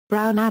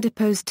Brown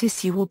adipose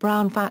tissue or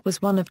brown fat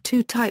was one of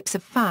two types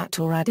of fat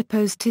or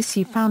adipose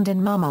tissue found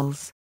in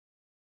mammals.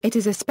 It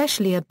is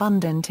especially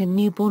abundant in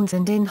newborns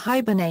and in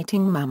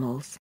hibernating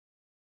mammals.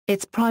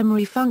 Its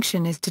primary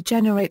function is to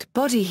generate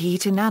body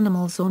heat in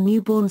animals or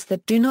newborns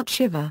that do not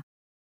shiver.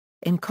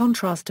 In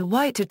contrast to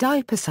white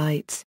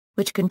adipocytes,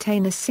 which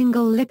contain a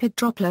single lipid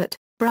droplet,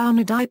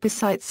 brown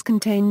adipocytes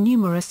contain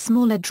numerous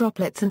smaller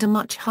droplets and a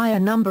much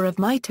higher number of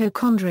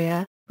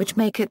mitochondria, which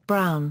make it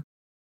brown.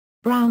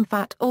 Brown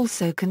fat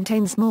also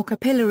contains more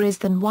capillaries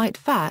than white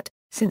fat,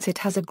 since it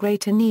has a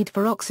greater need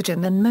for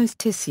oxygen than most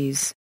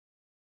tissues.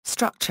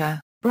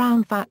 Structure: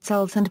 brown fat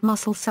cells and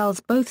muscle cells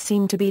both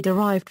seem to be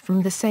derived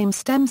from the same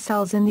stem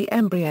cells in the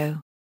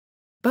embryo.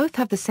 Both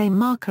have the same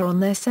marker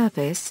on their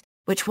surface,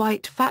 which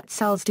white fat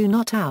cells do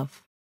not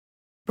have.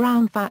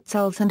 Brown fat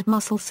cells and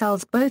muscle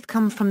cells both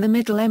come from the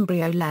middle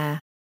embryo layer.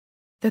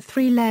 The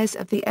three layers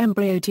of the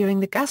embryo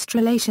during the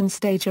gastrulation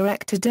stage are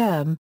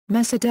ectoderm,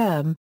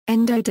 mesoderm,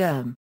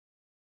 endoderm.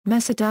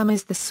 Mesoderm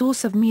is the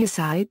source of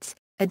myocytes,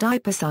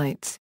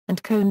 adipocytes,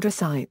 and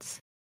chondrocytes.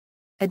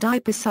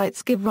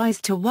 Adipocytes give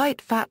rise to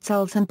white fat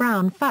cells and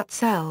brown fat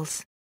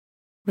cells.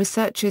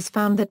 Researchers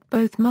found that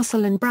both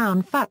muscle and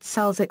brown fat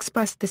cells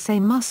expressed the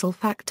same muscle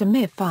factor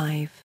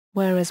MIR5,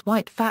 whereas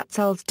white fat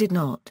cells did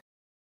not.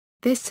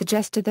 This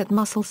suggested that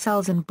muscle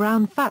cells and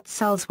brown fat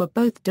cells were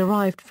both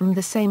derived from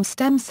the same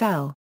stem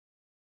cell.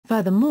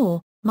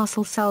 Furthermore,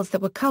 muscle cells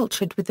that were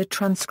cultured with the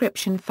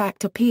transcription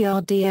factor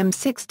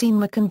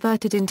PRDM16 were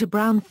converted into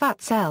brown fat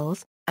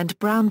cells, and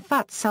brown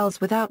fat cells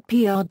without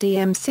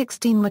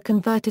PRDM16 were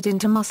converted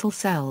into muscle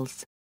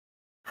cells.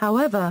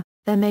 However,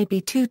 there may be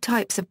two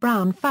types of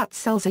brown fat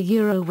cells,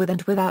 with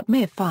and without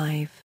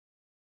MIR5.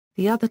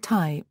 The other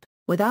type,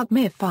 without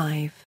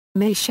MIR5,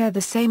 may share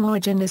the same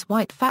origin as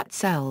white fat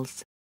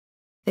cells.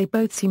 They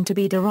both seem to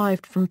be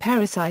derived from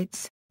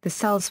pericytes, the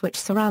cells which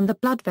surround the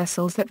blood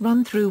vessels that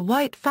run through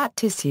white fat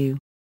tissue.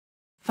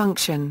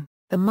 Function: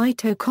 the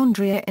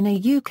mitochondria in a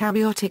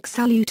eukaryotic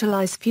cell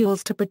utilize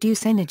fuels to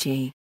produce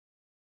energy.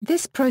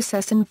 This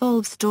process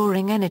involves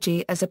storing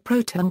energy as a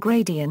proton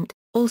gradient,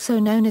 also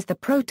known as the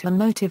proton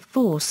motive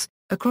force,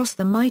 across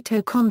the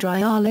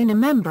mitochondrial inner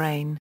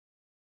membrane.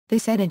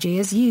 This energy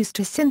is used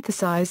to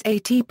synthesize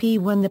ATP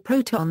when the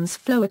protons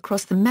flow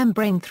across the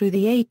membrane through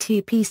the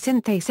ATP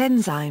synthase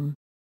enzyme.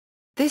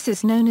 This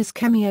is known as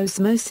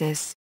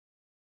chemiosmosis.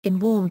 In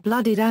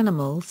warm-blooded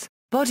animals,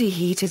 body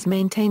heat is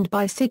maintained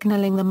by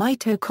signaling the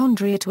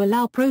mitochondria to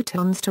allow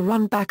protons to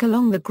run back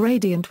along the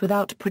gradient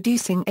without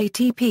producing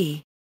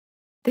ATP.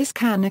 This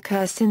can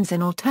occur since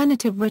an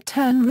alternative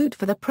return route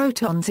for the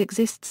protons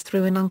exists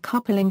through an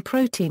uncoupling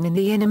protein in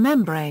the inner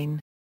membrane.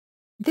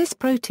 This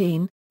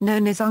protein,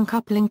 known as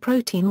uncoupling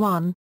protein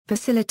 1,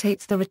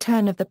 facilitates the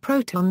return of the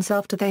protons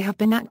after they have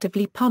been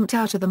actively pumped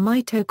out of the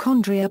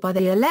mitochondria by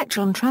the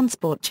electron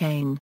transport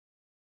chain.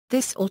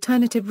 This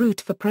alternative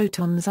route for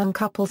protons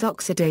uncouples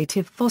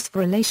oxidative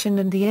phosphorylation,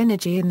 and the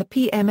energy in the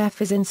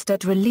PMF is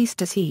instead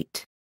released as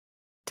heat.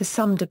 To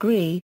some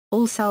degree,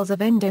 all cells of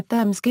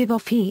endotherms give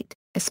off heat,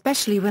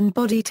 especially when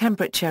body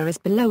temperature is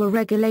below a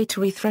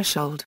regulatory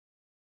threshold.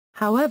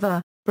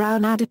 However,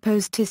 brown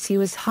adipose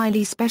tissue is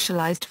highly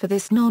specialized for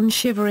this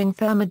non-shivering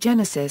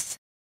thermogenesis.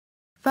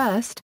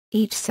 First,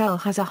 each cell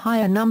has a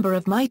higher number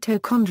of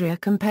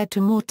mitochondria compared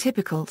to more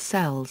typical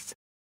cells.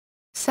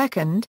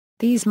 Second,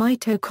 these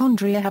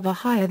mitochondria have a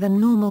higher than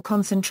normal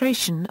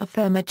concentration of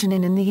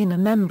thermogenin in the inner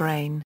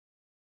membrane.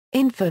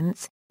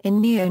 Infants, in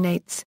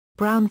neonates,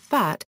 brown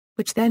fat,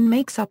 which then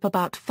makes up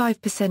about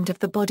 5% of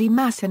the body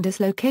mass and is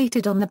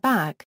located on the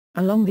back,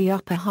 along the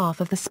upper half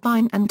of the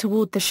spine and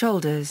toward the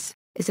shoulders,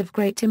 is of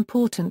great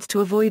importance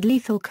to avoid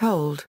lethal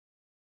cold.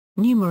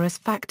 Numerous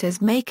factors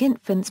make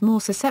infants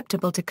more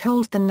susceptible to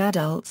cold than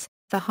adults: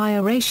 the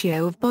higher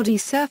ratio of body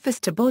surface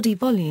to body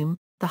volume,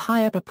 the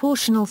higher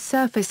proportional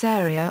surface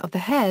area of the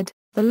head,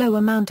 the low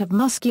amount of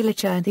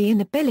musculature, the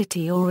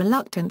inability or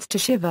reluctance to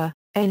shiver,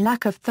 a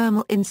lack of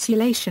thermal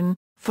insulation,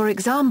 for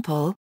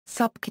example,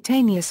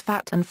 subcutaneous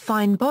fat and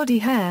fine body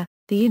hair,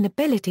 the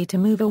inability to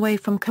move away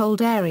from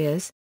cold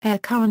areas, air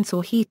currents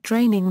or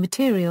heat-draining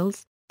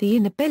materials, the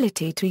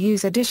inability to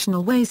use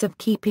additional ways of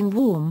keeping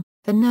warm.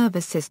 The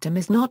nervous system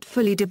is not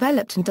fully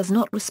developed and does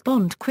not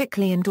respond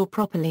quickly and/or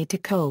properly to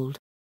cold.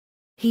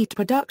 Heat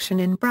production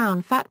in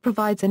brown fat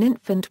provides an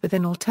infant with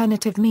an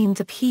alternative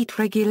means of heat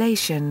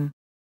regulation.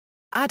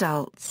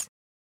 Adults.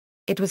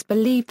 It was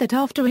believed that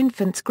after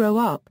infants grow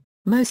up,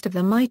 most of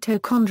the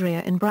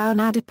mitochondria in brown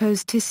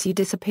adipose tissue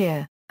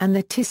disappear, and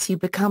the tissue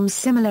becomes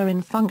similar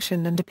in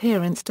function and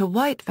appearance to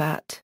white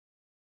fat.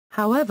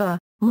 However,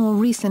 more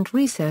recent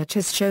research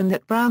has shown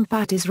that brown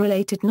fat is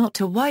related not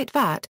to white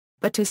fat,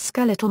 but to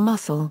skeletal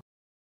muscle.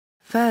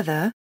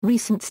 Further,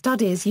 recent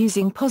studies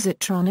using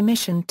positron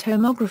emission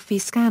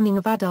tomography scanning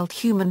of adult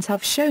humans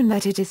have shown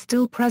that it is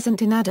still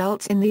present in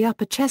adults in the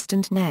upper chest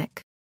and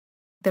neck.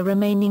 The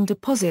remaining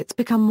deposits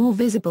become more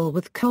visible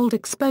with cold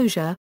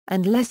exposure,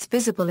 and less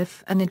visible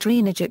if an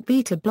adrenergic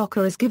beta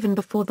blocker is given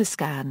before the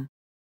scan.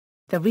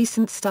 The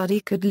recent study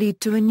could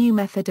lead to a new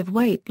method of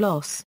weight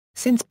loss,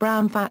 since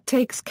brown fat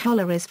takes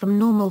calories from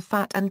normal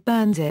fat and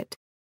burns it.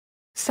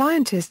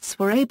 Scientists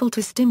were able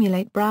to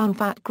stimulate brown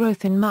fat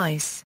growth in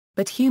mice,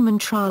 but human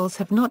trials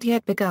have not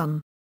yet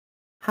begun.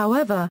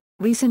 However,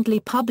 recently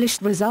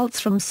published results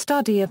from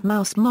study of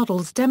mouse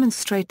models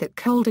demonstrate that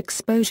cold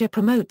exposure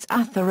promotes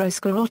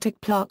atherosclerotic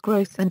plaque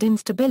growth and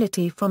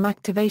instability from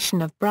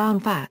activation of brown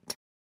fat.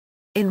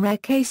 In rare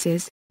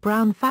cases,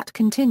 brown fat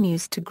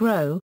continues to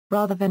grow,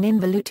 rather than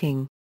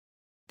involuting.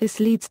 This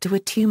leads to a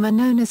tumor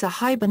known as a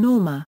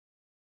hibernoma.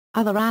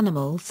 Other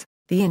animals,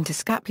 the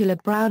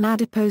interscapular brown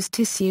adipose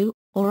tissue,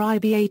 or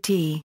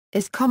IBAT,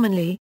 is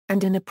commonly,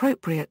 and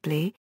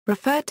inappropriately,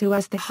 referred to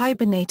as the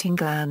hibernating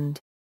gland.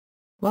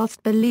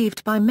 Whilst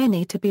believed by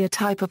many to be a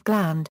type of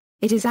gland,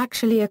 it is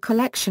actually a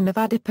collection of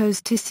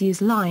adipose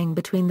tissues lying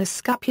between the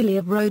scapulae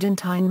of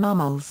rodentine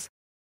mammals.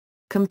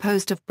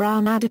 Composed of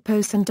brown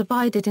adipose and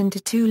divided into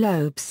two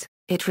lobes,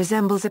 it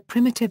resembles a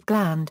primitive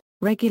gland,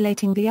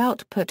 regulating the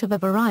output of a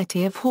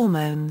variety of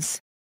hormones.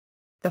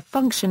 The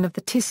function of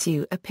the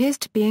tissue appears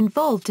to be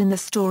involved in the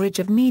storage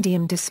of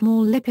medium to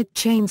small lipid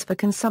chains for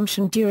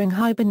consumption during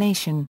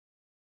hibernation.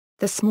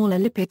 The smaller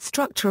lipid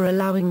structure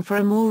allowing for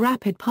a more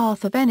rapid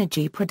path of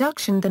energy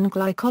production than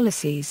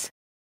glycolysis.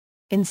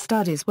 In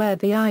studies where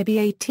the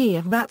IBAT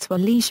of rats were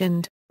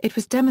lesioned, it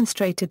was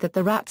demonstrated that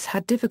the rats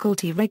had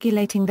difficulty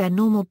regulating their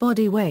normal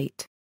body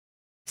weight.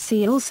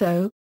 See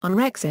also,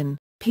 orexin,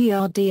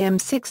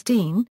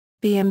 PRDM16,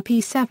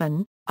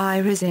 BMP7,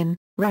 irisin,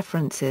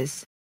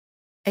 references.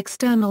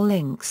 External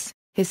links,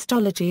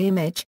 Histology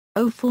Image,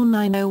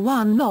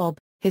 04901 Lob,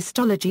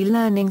 Histology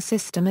Learning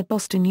System at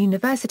Boston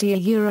University. A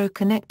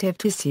Euroconnective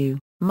tissue,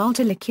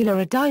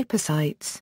 multimolecular adipocytes.